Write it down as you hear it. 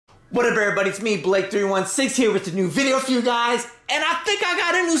What up, everybody? It's me, Blake316, here with a new video for you guys, and I think I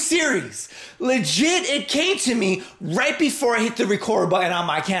got a new series. Legit, it came to me right before I hit the record button on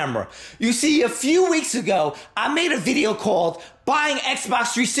my camera. You see, a few weeks ago, I made a video called Buying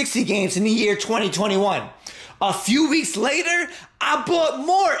Xbox 360 Games in the Year 2021. A few weeks later, I bought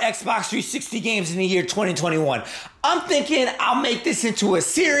more Xbox 360 games in the year 2021. I'm thinking I'll make this into a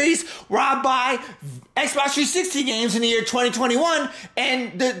series where I buy Xbox 360 games in the year 2021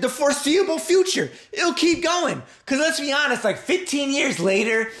 and the foreseeable future. It'll keep going. Because let's be honest, like 15 years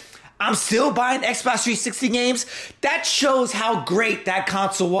later, I'm still buying Xbox 360 games. That shows how great that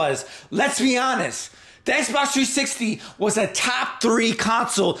console was. Let's be honest. The Xbox 360 was a top 3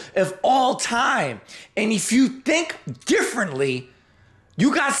 console of all time. And if you think differently,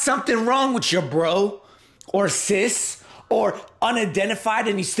 you got something wrong with your bro or sis or unidentified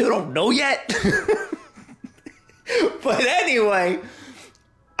and you still don't know yet. But anyway,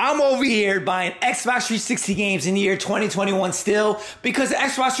 I'm over here buying Xbox 360 games in the year 2021 still because the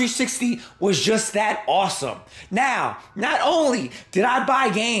Xbox 360 was just that awesome. Now, not only did I buy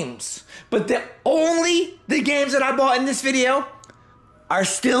games, but the games that I bought in this video are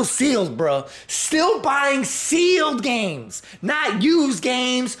still sealed, bro. Still buying sealed games, not used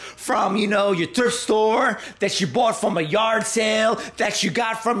games from, your thrift store that you bought from a yard sale that you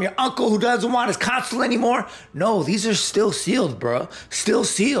got from your uncle who doesn't want his console anymore. No, these are still sealed, bro. Still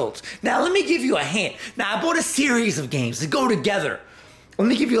sealed. Now, let me give you a hint. Now, I bought a series of games that go together. Let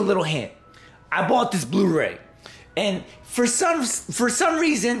me give you a little hint. I bought this Blu-ray, and for some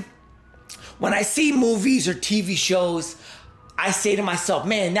reason, when I see movies or TV shows, I say to myself,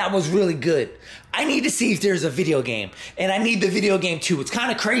 man, that was really good. I need to see if there's a video game. And I need the video game too. It's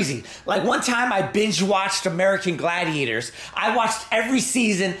kind of crazy. Like one time I binge watched American Gladiators. I watched every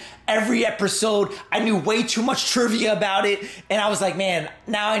season, every episode. I knew way too much trivia about it. And I was like, man,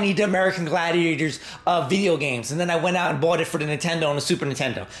 now I need the American Gladiators video games. And then I went out and bought it for the Nintendo and the Super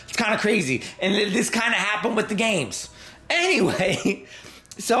Nintendo. It's kind of crazy. And this kind of happened with the games. Anyway,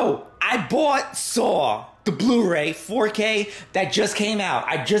 so I bought Saw, the Blu-ray 4K that just came out.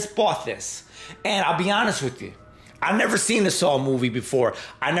 I just bought this. And I'll be honest with you, I've never seen the Saw movie before.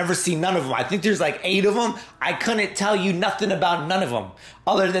 I've never seen none of them. I think there's like 8 of them. I couldn't tell you nothing about none of them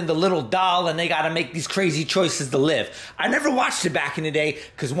other than the little doll and they got to make these crazy choices to live. I never watched it back in the day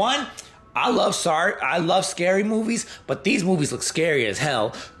because one, I love scary movies, but these movies look scary as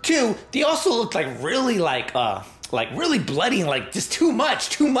hell. 2, they also look like really really bloody and like just too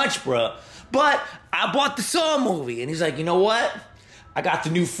much, bro. But I bought the Saw movie, and he's like, you know what? I got the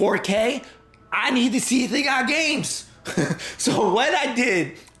new 4K. I need to see if they got games. So what I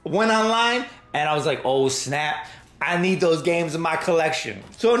did, went online, and I was like, oh snap, I need those games in my collection.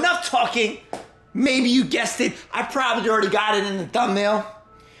 So enough talking. Maybe you guessed it. I probably already got it in the thumbnail.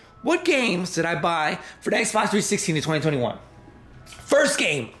 What games did I buy for the Xbox 360 in 2021? First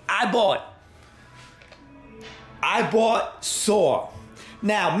game I bought Saw.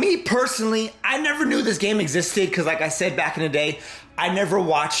 Now, me personally, I never knew this game existed because, like I said back in the day, I never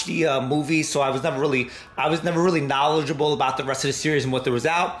watched the movie, so I was never really knowledgeable about the rest of the series and what there was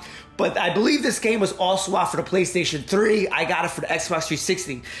out. But I believe this game was also out for the PlayStation 3. I got it for the Xbox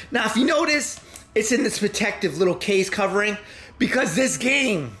 360. Now, if you notice, it's in this protective little case covering because this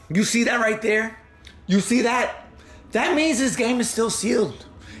game, you see that right there? You see that? That means this game is still sealed.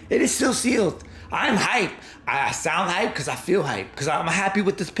 It is still sealed. I'm hyped. I sound hyped because I feel hyped because I'm happy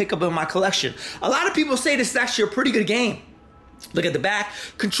with this pickup in my collection. A lot of people say this is actually a pretty good game. Look at the back.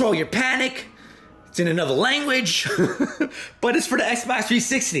 Control your panic. It's in another language, but it's for the Xbox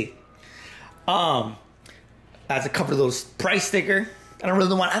 360. That's a cover little price sticker. I don't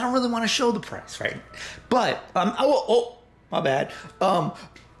really want to show the price, right? But my bad.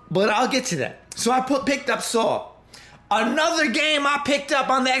 But I'll get to that. So I picked up Saw. Another game I picked up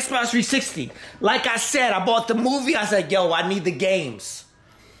on the Xbox 360. Like I said, I bought the movie. I was like, yo, I need the games.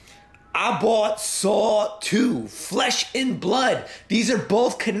 I bought Saw 2, Flesh and Blood. These are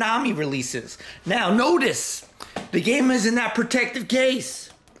both Konami releases. Now, notice, the game is in that protective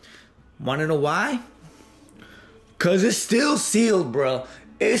case. Want to know why? Because it's still sealed, bro.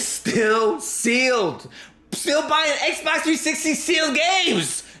 It's still sealed. Still buying Xbox 360 sealed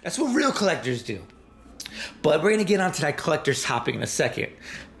games. That's what real collectors do. But we're going to get onto that collector's topic in a second.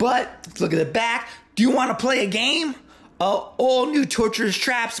 But let's look at the back. Do you want to play a game? All new torturous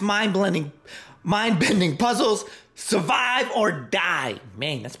traps, mind-bending puzzles, survive or die.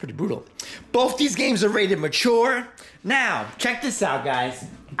 Man, that's pretty brutal. Both these games are rated mature. Now, check this out, guys.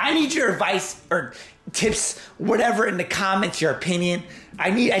 I need your advice or tips, whatever, in the comments, your opinion.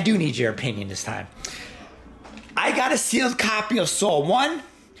 I do need your opinion this time. I got a sealed copy of Saw 1,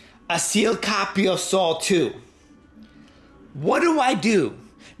 a sealed copy of Saw 2. What do I do?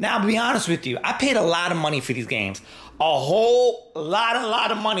 Now, I'll be honest with you. I paid a lot of money for these games. A whole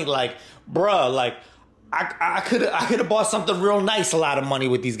lot of money. Like, bruh, like, I could have bought something real nice, a lot of money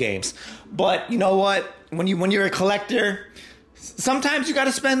with these games. But you know what? When you're a collector, sometimes you got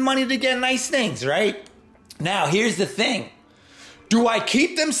to spend money to get nice things, right? Now, here's the thing. Do I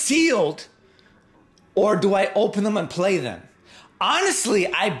keep them sealed or do I open them and play them? Honestly,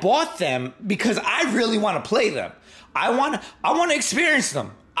 I bought them because I really want to play them. I want to experience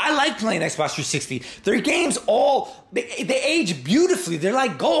them. I like playing Xbox 360. Their games they age beautifully. They're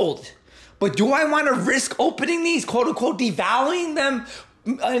like gold. But do I want to risk opening these, quote unquote, devaluing them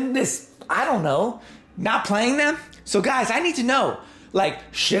in this, I don't know, not playing them? So guys, I need to know, like,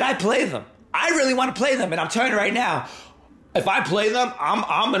 should I play them? I really want to play them, and I'm telling you right now, if I play them,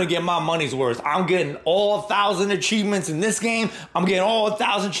 I'm gonna get my money's worth. I'm getting all 1,000 achievements in this game. I'm getting all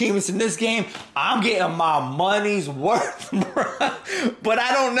 1,000 achievements in this game. I'm getting my money's worth, but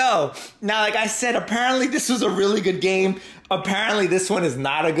I don't know. Now, like I said, apparently this was a really good game. Apparently this one is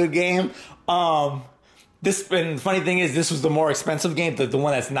not a good game. And the funny thing is, this was the more expensive game, the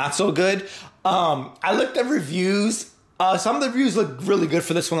one that's not so good. I looked at reviews. Some of the reviews look really good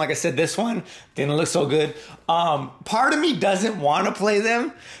for this one. Like I said, this one didn't look so good. Part of me doesn't want to play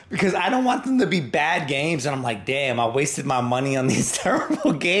them because I don't want them to be bad games. And I'm like, damn, I wasted my money on these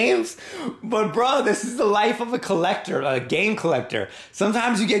terrible games. But bro, this is the life of a collector, a game collector.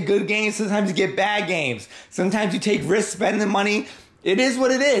 Sometimes you get good games. Sometimes you get bad games. Sometimes you take risks spending money. It is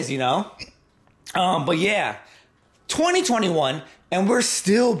what it is, you know? But yeah, 2021, and we're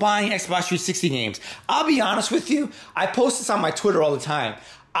still buying Xbox 360 games. I'll be honest with you, I post this on my Twitter all the time.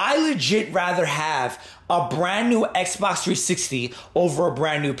 I legit rather have a brand new Xbox 360 over a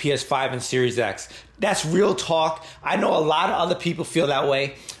brand new PS5 and Series X. That's real talk. I know a lot of other people feel that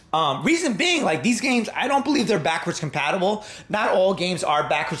way. Reason being, like, these games, I don't believe they're backwards compatible. Not all games are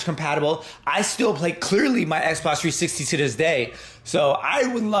backwards compatible. I still play clearly my Xbox 360 to this day. So I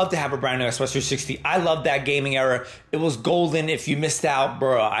would love to have a brand new Xbox 360. I love that gaming era. It was golden. If you missed out,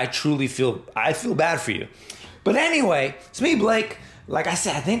 bro, I feel bad for you. But anyway, it's me, Blake. Like I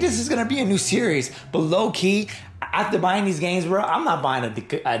said, I think this is going to be a new series. But low key, after buying these games, bro, I'm not buying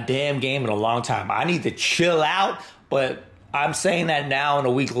a damn game in a long time. I need to chill out, but I'm saying that now, and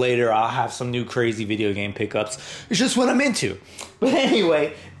a week later, I'll have some new crazy video game pickups. It's just what I'm into. But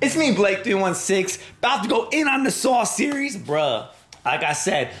anyway, it's me, Blake316, about to go in on the Saw series. Bruh, like I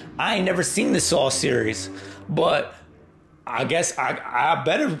said, I ain't never seen the Saw series, but I guess I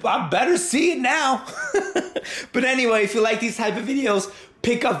better see it now. But anyway, if you like these type of videos,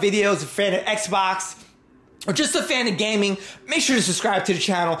 pick up videos, a fan of Xbox, or just a fan of gaming, make sure to subscribe to the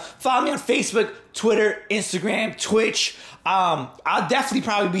channel. Follow me on Facebook, Twitter, Instagram, Twitch. I'll definitely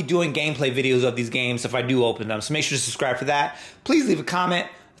probably be doing gameplay videos of these games if I do open them. So make sure to subscribe for that. Please leave a comment.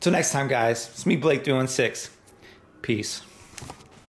 Until next time, guys. It's me, Blake316. Peace.